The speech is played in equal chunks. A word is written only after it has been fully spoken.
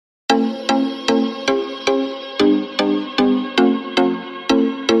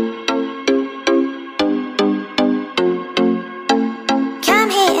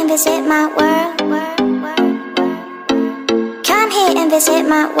visit my world. Come here and visit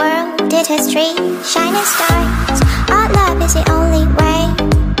my world. Did history, shining stars. Our love is the only way.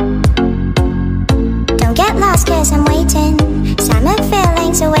 Don't get lost cause I'm waiting. Summer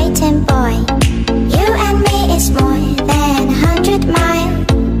feelings are waiting, boy. You and me is more than 100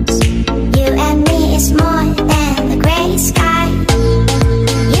 miles. You and me is more than the grey sky.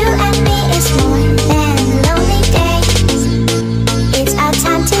 You and me is more than lonely days. It's our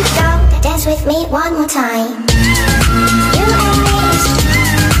time to go. Dance with me one more time. You and me is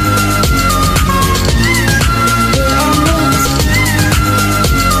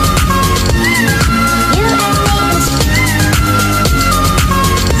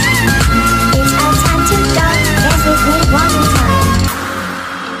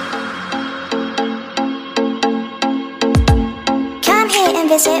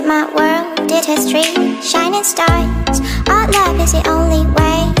visit my world. Did history, shining stars. Our love is the only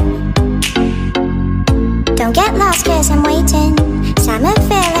way. Don't get lost cause I'm waiting. Summer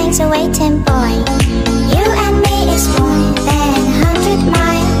feelings are waiting, boy. You and me is more than 100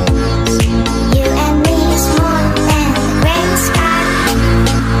 miles. You and me is more than the grey sky.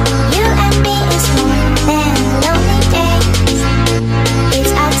 You and me is more than lonely days.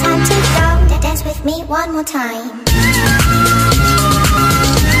 It's our time to go. Dance with me one more time.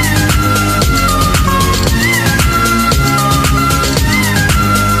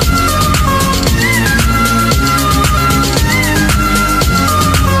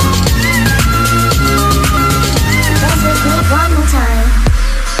 One more time.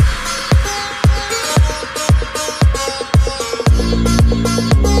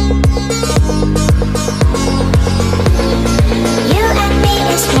 You and me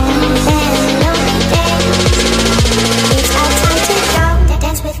is more than lonely days. It's our time to go.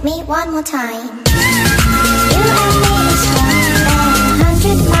 Dance with me one more time. You and me is more than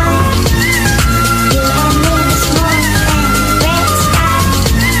 100 miles. You and me is more than the grey sky.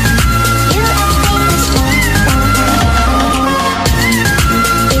 You and me is more than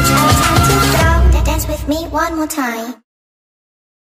it's our time to go. Dance with me one more time.